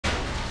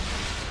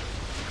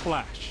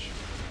Clash.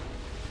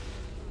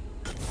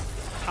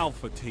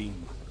 Alpha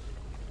Team.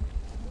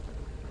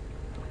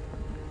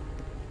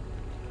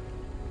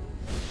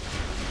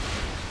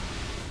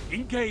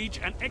 Engage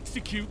and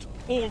execute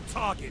all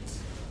targets.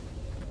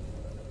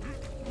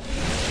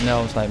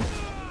 No, I'm sniping.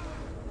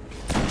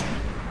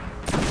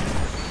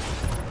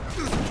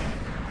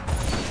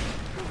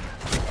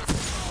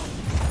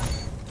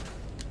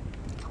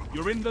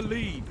 You're in the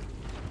lead.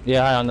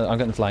 Yeah, I'm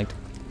getting flanked.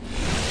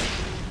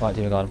 Right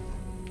team, I got him.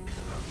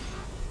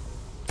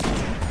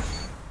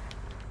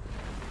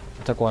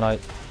 I took one out.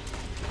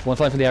 One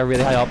flying from the air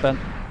really high up, Ben.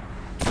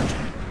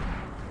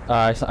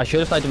 I should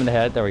have sniped him in the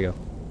head. There we go.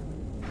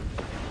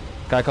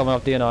 Guy coming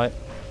up to you now.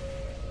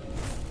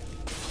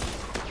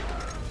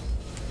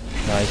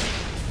 Nice.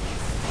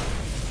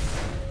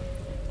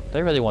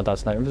 They really want that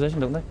sniping position,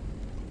 don't they?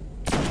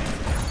 They're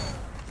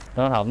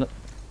not having it.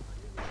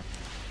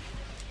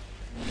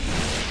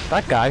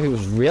 That guy who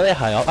was really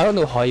high up, I don't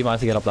know how he managed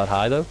to get up that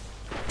high though.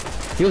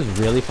 He was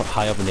really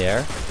high up in the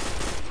air.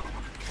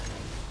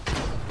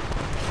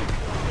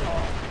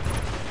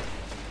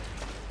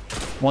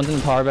 One's in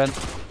the tower bed.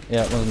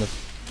 Yeah, one's in the...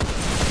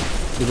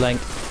 He's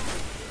linked.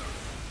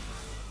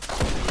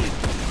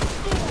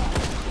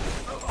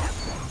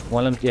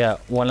 One of them, yeah,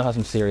 one of them has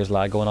some serious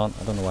lag going on.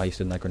 I don't know why he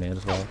stood in that grenade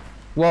as well.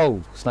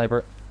 Whoa,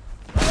 sniper.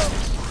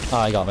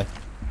 Ah, he got me.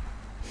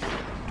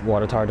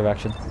 Water tower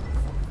direction.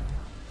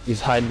 He's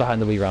hiding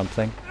behind the wee ramp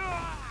thing.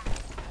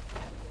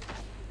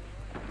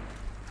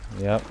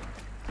 Yep.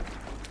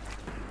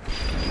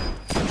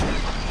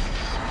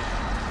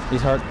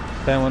 He's hurt.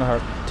 Ben, one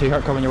hurt. Two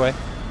hurt coming your way.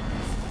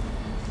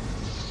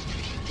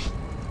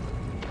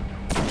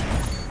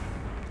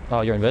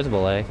 Oh, you're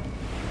invisible, eh?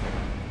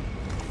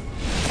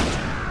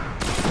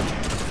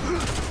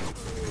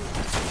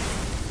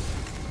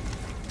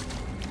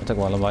 I took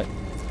one of them out.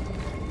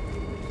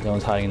 The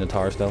one's hiding in the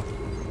tower still.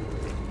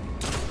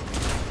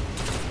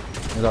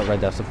 We got red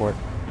death support.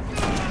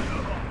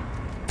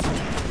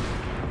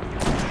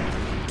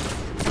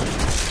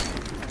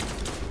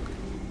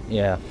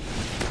 Yeah.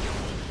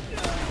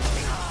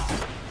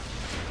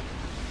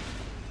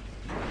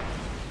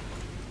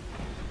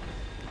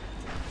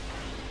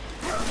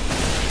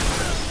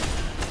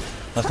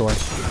 That's the one.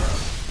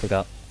 Take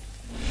that.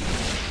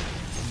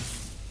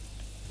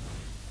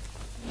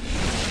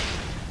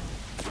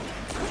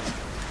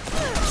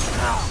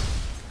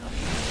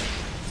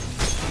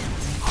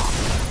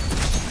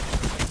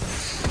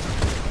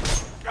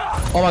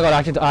 Oh my god,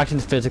 I can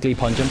physically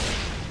punch him.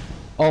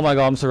 Oh my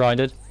god, I'm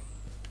surrounded.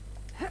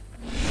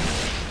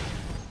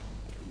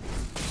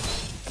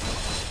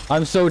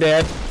 I'm so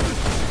dead.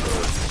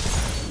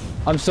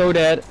 I'm so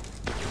dead.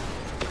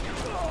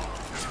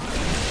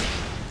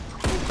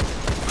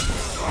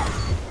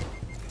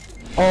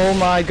 Oh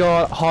my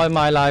god, how am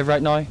I alive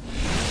right now?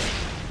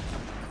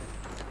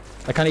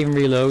 I can't even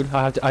reload.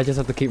 I just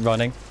have to keep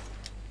running.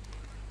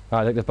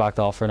 Alright, I think they've backed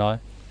off for now.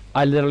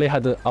 I literally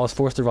had to, I was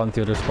forced to run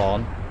through their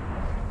spawn.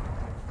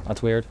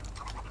 That's weird.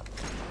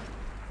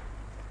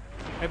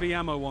 Heavy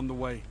ammo on the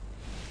way.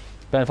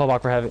 Ben, fall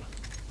back for heavy.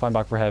 Find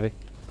back for heavy.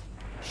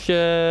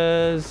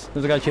 Shiz.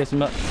 There's a guy chasing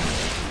me.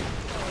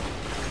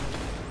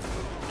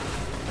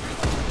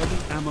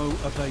 Heavy ammo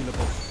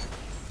available.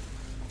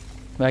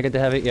 May I get the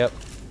heavy? Yep.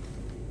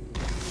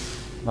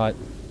 Right.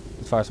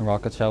 Let's fire some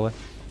rockets, shall we?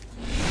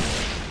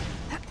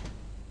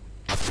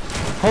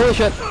 Holy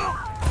shit!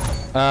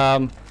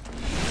 I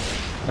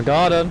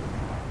got him.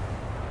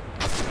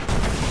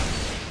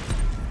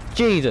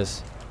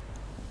 Jesus!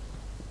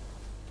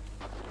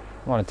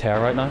 I'm on a tear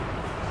right now.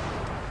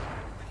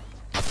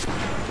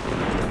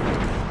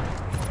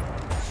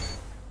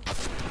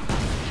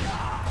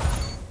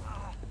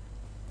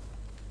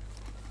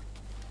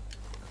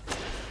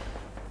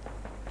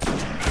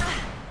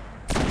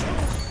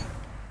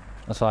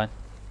 That's fine.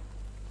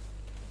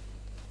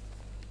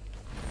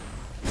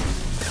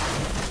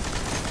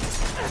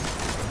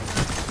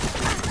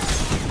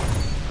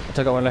 I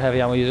took out one of the heavy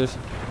ammo users.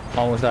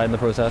 Almost died in the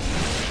process.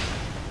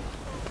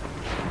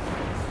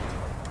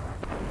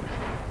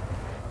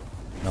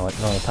 No,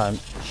 it's not time.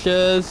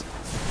 Shiz!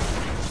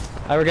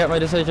 I regret my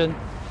decision.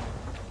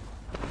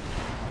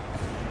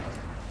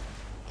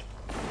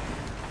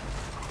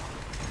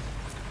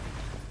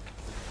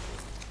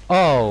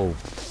 Oh,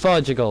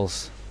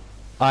 fudgicles.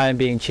 I am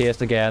being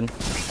chased again.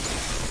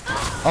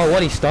 Oh,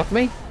 what? He stuck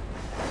me?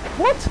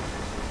 What?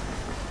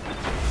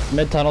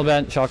 Mid-tunnel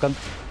vent, shotgun.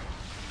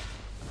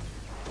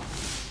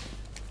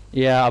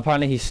 Yeah,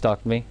 apparently he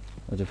stuck me,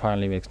 which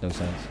apparently makes no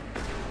sense.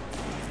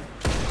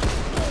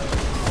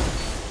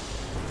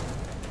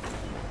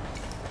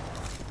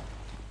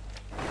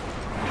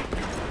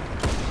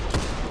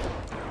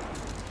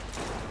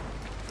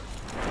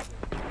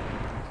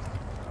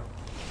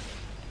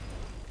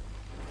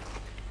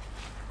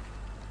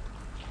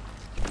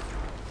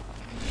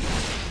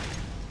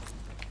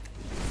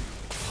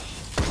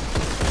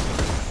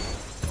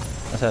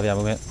 That's heavy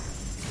ammo, mate.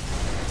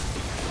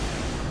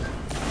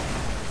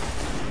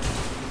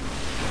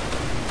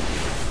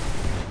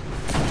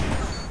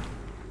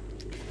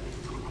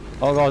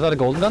 Oh god, is that a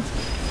golden gun?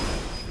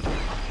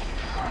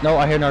 No,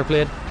 I hear another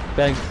blade.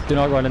 Ben, do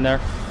not run in there.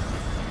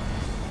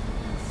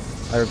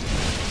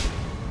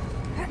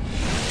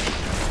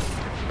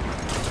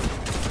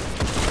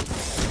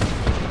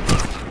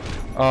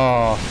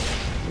 Oh,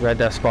 Red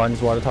Death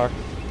spawns water tower.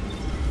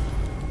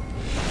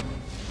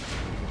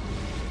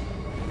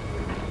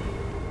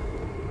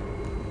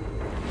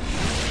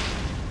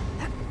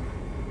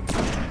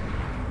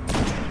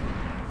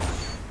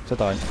 Sit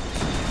down.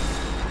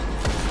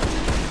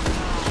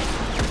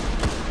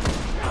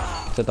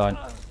 Sit down.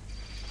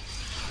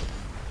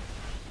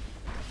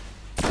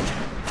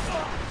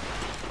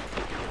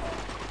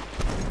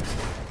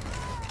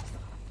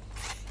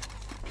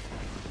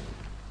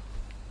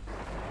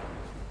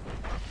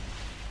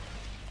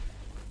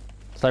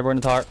 Sniper in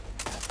the tower.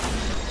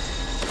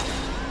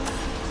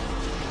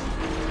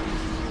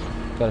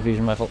 Got a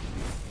fusion rifle.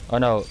 Oh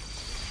no,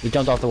 he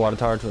jumped off the water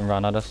tower and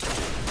ran at us.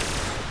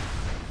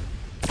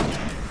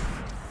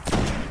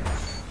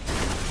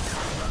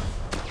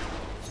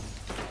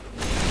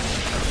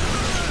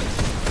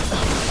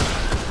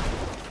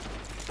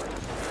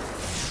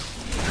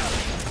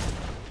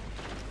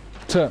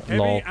 Heavy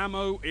Lol.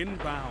 ammo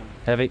inbound.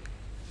 Heavy.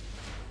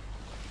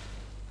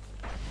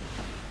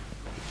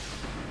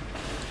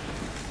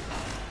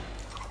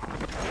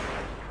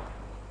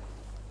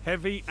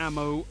 Heavy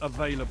ammo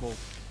available.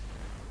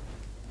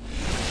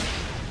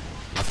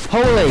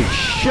 Holy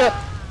shit!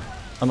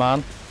 I'm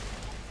on.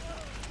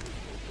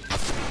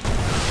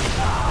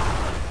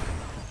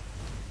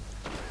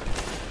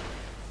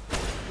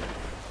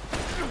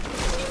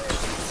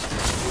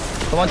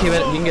 Come on,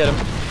 teammate, you can get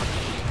him.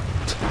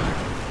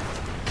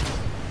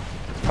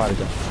 Party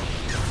jump.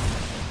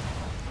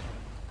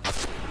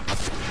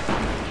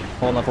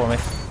 Hold on for me.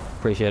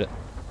 Appreciate it.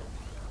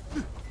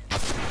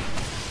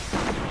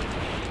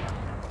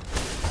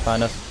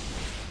 Find us.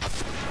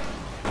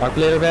 Arc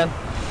later, Ben.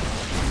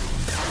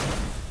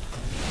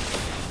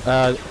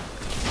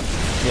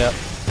 Yeah.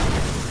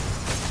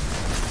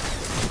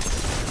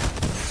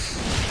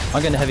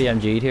 I'm getting heavy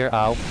MG'd here.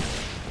 Ow.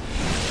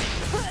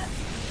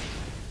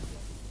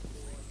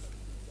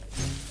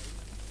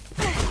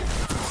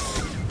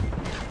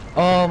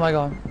 Oh my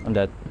god. I'm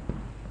dead.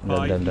 I'm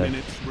dead, I'm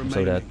dead. I'm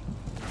so dead.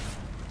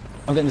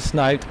 I'm getting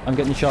sniped. I'm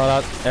getting shot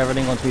at.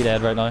 Everything wants to be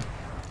dead right now.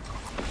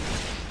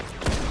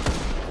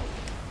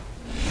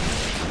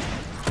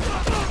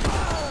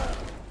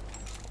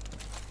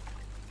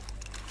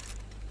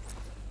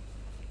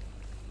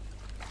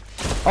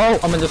 Oh,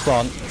 I'm in the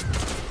spawn.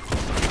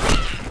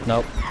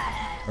 Nope.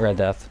 Red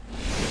Death.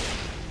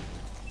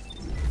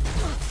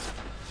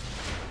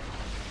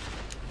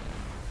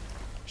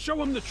 Show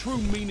them the true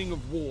meaning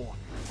of war.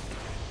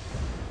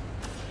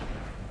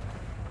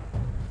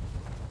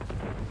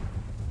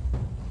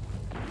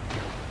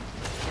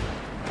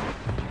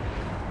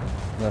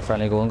 Got a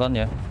friendly golden gun,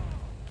 yeah.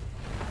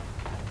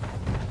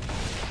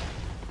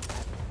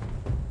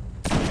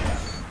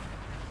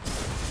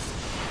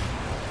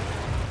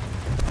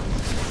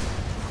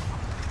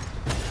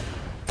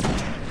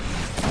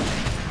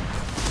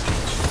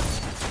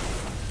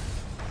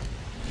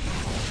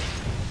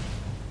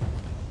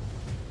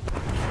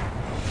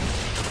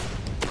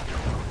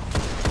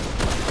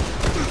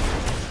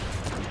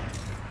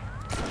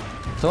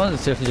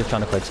 Someone's seriously just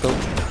trying to quick scope.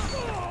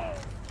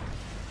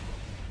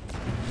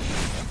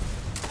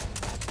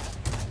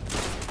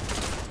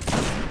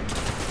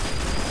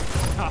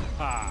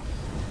 Haha.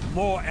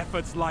 More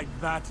efforts like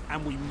that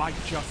and we might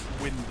just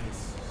win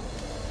this.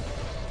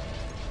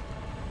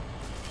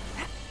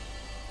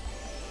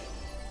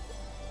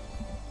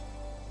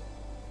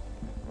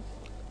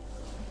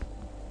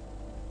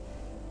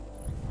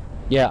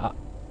 Yeah,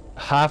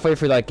 halfway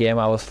through that game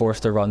I was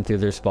forced to run through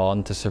their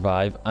spawn to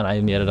survive and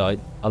I made it out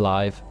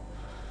alive.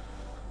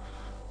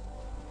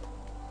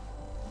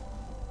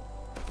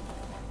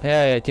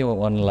 Yeah, team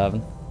went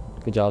 1-11.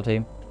 Good job,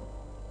 team.